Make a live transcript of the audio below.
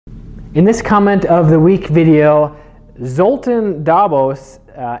In this comment of the week video, Zoltan Dabos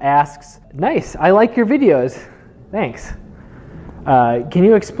asks, "Nice, I like your videos. Thanks. Can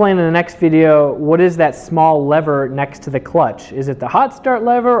you explain in the next video what is that small lever next to the clutch? Is it the hot start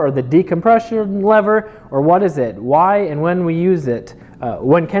lever or the decompression lever, or what is it? Why and when we use it?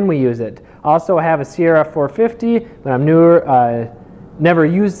 When can we use it? Also, I have a Sierra 450, but I'm newer. Never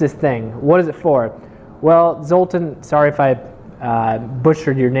used this thing. What is it for?" Well, Zoltan, sorry if I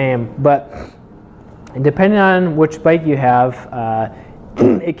butchered your name, but depending on which bike you have,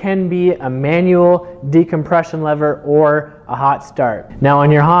 it can be a manual decompression lever or a hot start. Now on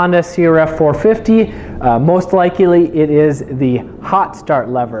your Honda CRF 450, most likely it is the hot start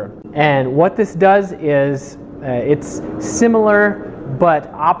lever. And what this does is it's similar but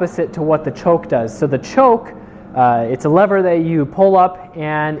opposite to what the choke does. So the choke, it's a lever that you pull up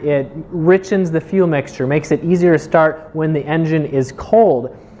and it richens the fuel mixture, makes it easier to start when the engine is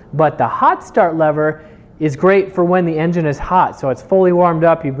cold. But the hot start lever is great for when the engine is hot. So it's fully warmed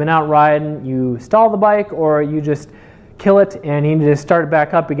up, you've been out riding, you stall the bike, or you just kill it and you need to start it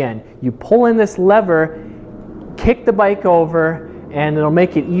back up again. You pull in this lever, kick the bike over, and it'll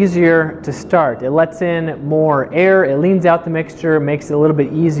make it easier to start. It lets in more air, it leans out the mixture, makes it a little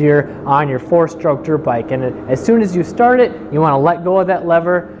bit easier on your 4-stroke dirt bike. And as soon as you start it, you want to let go of that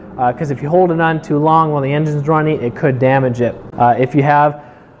lever, because if you hold it on too long while the engine's running, it could damage it. If you have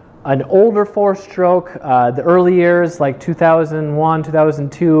an older 4-stroke, the early years like 2001,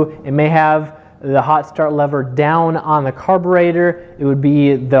 2002, it may have the hot start lever down on the carburetor. It would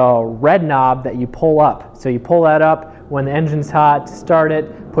be the red knob that you pull up. So you pull that up when the engine's hot, start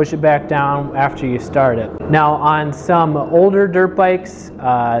it, push it back down after you start it. Now on some older dirt bikes,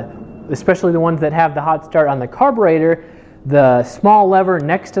 especially the ones that have the hot start on the carburetor, the small lever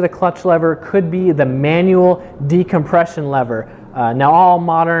next to the clutch lever could be the manual decompression lever. Now all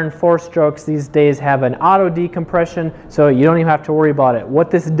modern 4-strokes these days have an auto decompression, so you don't even have to worry about it. What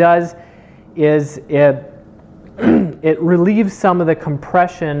this does is it relieves some of the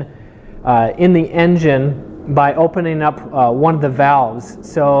compression in the engine by opening up one of the valves.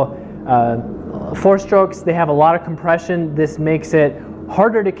 So 4-strokes, they have a lot of compression. This makes it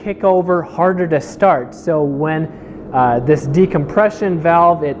harder to kick over, harder to start. So when this decompression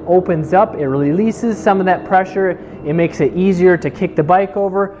valve, it opens up, it releases some of that pressure, it makes it easier to kick the bike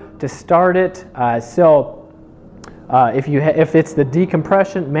over, to start it. If it's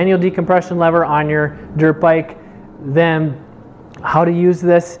the manual decompression lever on your dirt bike, then how to use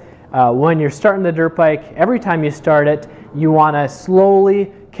this? When you're starting the dirt bike, every time you start it, you want to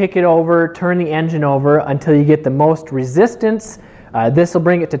slowly kick it over, turn the engine over until you get the most resistance. This will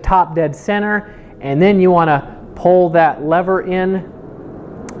bring it to top dead center, and then you want to pull that lever in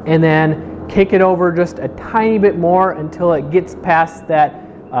and then kick it over just a tiny bit more until it gets past that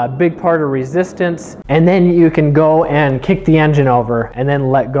big part of resistance, and then you can go and kick the engine over and then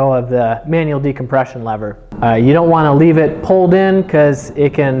let go of the manual decompression lever. You don't want to leave it pulled in because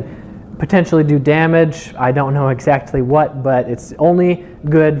it can potentially do damage. I don't know exactly what, but it's only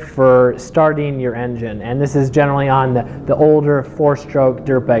good for starting your engine. And this is generally on the older 4-stroke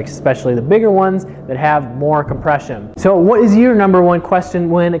dirt bikes, especially the bigger ones that have more compression. So what is your number one question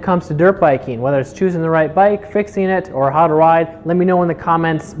when it comes to dirt biking? Whether it's choosing the right bike, fixing it, or how to ride, let me know in the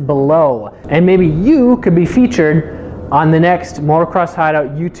comments below. And maybe you could be featured on the next Motocross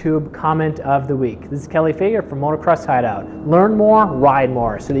Hideout YouTube comment of the week. This is Kelly Fager from Motocross Hideout. Learn more, ride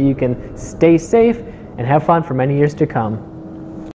more, so that you can stay safe and have fun for many years to come.